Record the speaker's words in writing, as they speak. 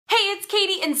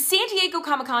Katie, and San Diego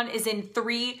Comic-Con is in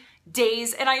 3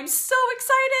 days, and I am so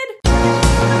excited!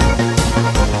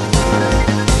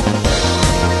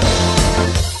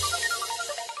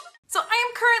 So I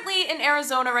am currently in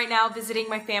Arizona right now visiting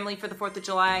my family for the 4th of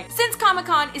July. Since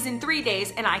Comic-Con is in 3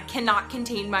 days and I cannot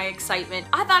contain my excitement,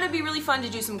 I thought it'd be really fun to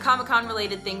do some Comic-Con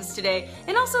related things today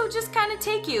and also just kind of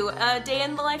take you a day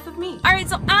in the life of me. Alright,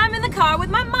 so I'm in the car with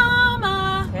my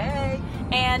mama. Hey.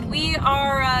 And we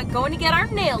are going to get our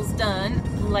nails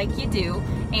done, like you do.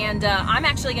 And I'm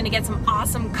actually going to get some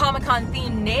awesome Comic-Con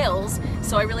themed nails,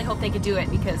 so I really hope they could do it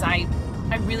because I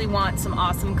really want some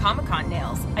awesome Comic-Con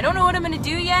nails. I don't know what I'm going to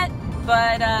do yet,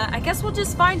 but I guess we'll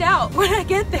just find out when I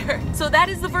get there. So that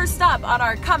is the first stop on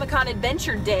our Comic-Con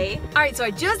adventure day. Alright, so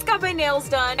I just got my nails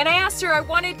done, and I asked her I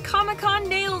wanted Comic-Con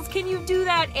nails, can you do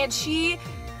that? And she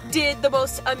did the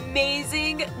most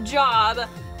amazing job.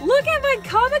 Look at my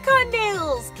Comic-Con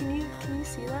nails! Can you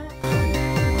see that?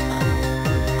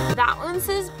 That one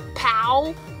says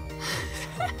POW.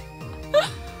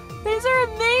 These are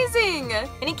amazing!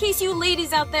 And in case you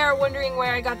ladies out there are wondering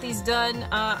where I got these done,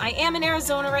 I am in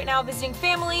Arizona right now visiting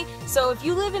family, so if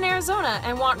you live in Arizona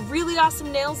and want really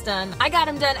awesome nails done, I got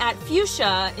them done at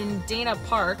Fuchsia in Dana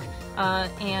Park,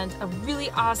 and a really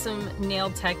awesome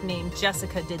nail tech named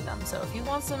Jessica did them. So if you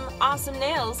want some awesome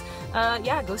nails,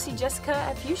 yeah, go see Jessica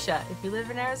at Fuchsia if you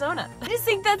live in Arizona. I just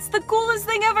think that's the coolest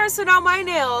thing ever, so now my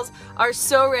nails are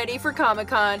so ready for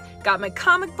Comic-Con. Got my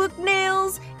comic book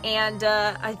nails, and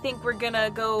I think we're gonna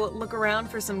go look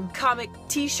around for some comic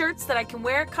t-shirts that I can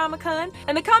wear at Comic-Con.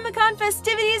 And the Comic-Con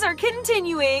festivities are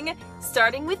continuing,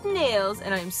 starting with nails,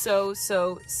 and I'm so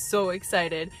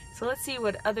excited. So let's see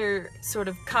what other sort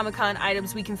of Comic-Con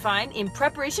items we can find in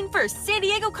preparation for San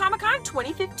Diego Comic-Con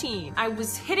 2015. I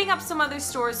was hitting up some other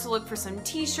stores to look for some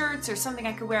t-shirts or something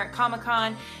I could wear at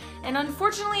Comic-Con, and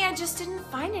unfortunately I just didn't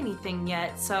find anything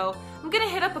yet. So I'm gonna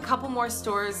hit up a couple more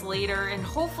stores later and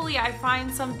hopefully I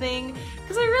find something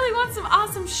because I really want some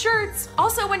awesome shirts.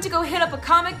 Also went to go hit up a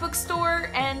comic book store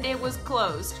and it was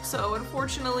closed. So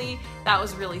unfortunately that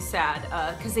was really sad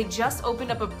because they just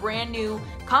opened up a brand new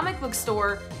comic book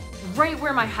store right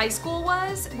where my high school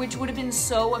was, which would have been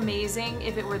so amazing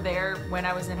if it were there when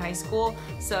I was in high school.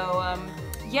 So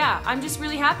yeah, I'm just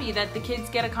really happy that the kids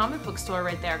get a comic book store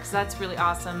right there because that's really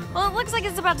awesome. Well, it looks like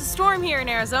it's about to storm here in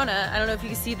Arizona. I don't know if you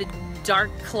can see the dark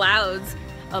clouds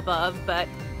above, but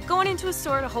going into a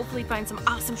store to hopefully find some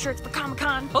awesome shirts for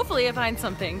Comic-Con. Hopefully I find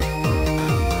something.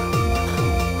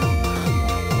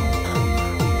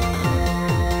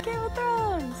 Game of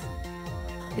Thrones!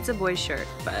 It's a boy's shirt,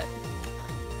 but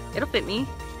it'll fit me.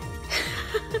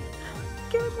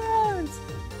 Game of Thrones!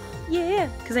 Yeah,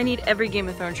 because I need every Game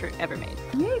of Thrones shirt ever made.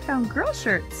 Yeah, you found girl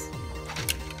shirts.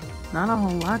 Not a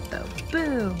whole lot though.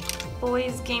 Boo.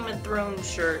 Boys Game of Thrones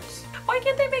shirts. Why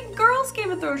can't they make girls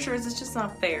Game of Thrones shirts? It's just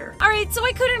not fair. Alright, so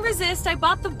I couldn't resist. I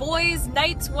bought the boys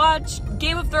Night's Watch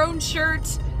Game of Thrones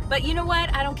shirt. But you know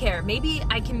what? I don't care. Maybe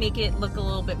I can make it look a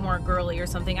little bit more girly or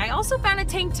something. I also found a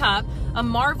tank top, a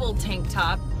Marvel tank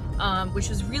top, which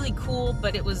was really cool,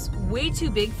 but it was way too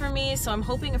big for me, so I'm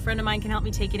hoping a friend of mine can help me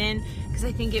take it in because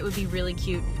I think it would be really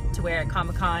cute to wear at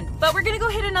Comic-Con. But we're gonna go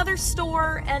hit another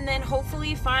store and then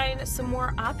hopefully find some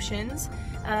more options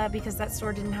because that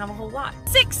store didn't have a whole lot.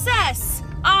 Success!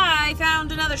 I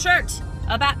found another shirt,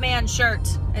 a Batman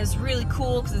shirt. It's really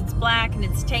cool because it's black and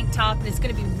it's tank top and it's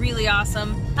gonna be really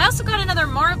awesome. I also got another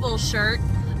Marvel shirt.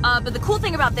 But the cool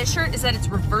thing about this shirt is that it's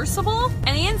reversible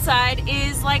and the inside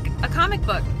is like a comic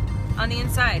book on the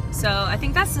inside. So I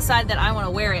think that's the side that I want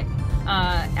to wear it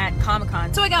at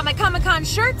Comic-Con. So I got my Comic-Con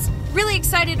shirts, really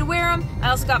excited to wear them. I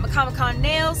also got my Comic-Con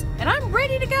nails and I'm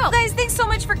ready to go. Guys, thanks so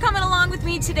much for coming along with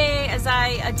me today as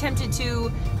I attempted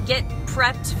to get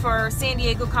prepped for San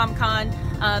Diego Comic-Con.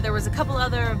 There was a couple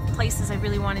other places I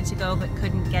really wanted to go but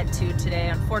couldn't get to today,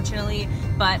 unfortunately.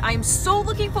 But I'm so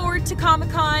looking forward to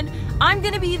Comic-Con. I'm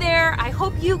gonna be there. I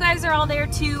hope you guys are all there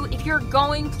too. If you're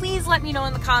going, please let me know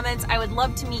in the comments. I would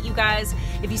love to meet you guys.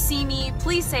 If you see me,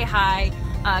 please say hi,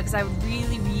 because I would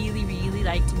really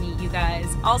like to meet you guys.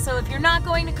 Also, if you're not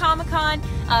going to Comic-Con,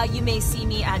 you may see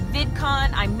me at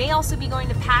VidCon. I may also be going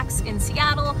to PAX in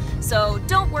Seattle, so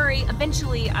don't worry.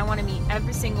 Eventually, I want to meet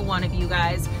every single one of you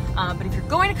guys. But if you're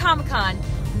going to Comic-Con,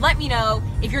 let me know.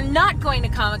 If you're not going to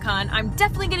Comic-Con, I'm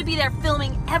definitely going to be there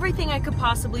filming everything I could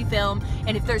possibly film.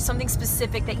 And if there's something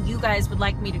specific that you guys would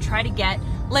like me to try to get,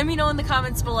 let me know in the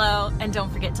comments below. And don't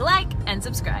forget to like and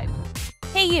subscribe.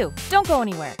 Hey you, don't go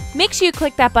anywhere. Make sure you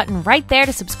click that button right there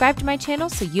to subscribe to my channel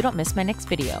so you don't miss my next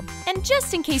video. And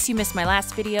just in case you missed my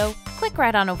last video, click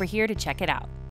right on over here to check it out.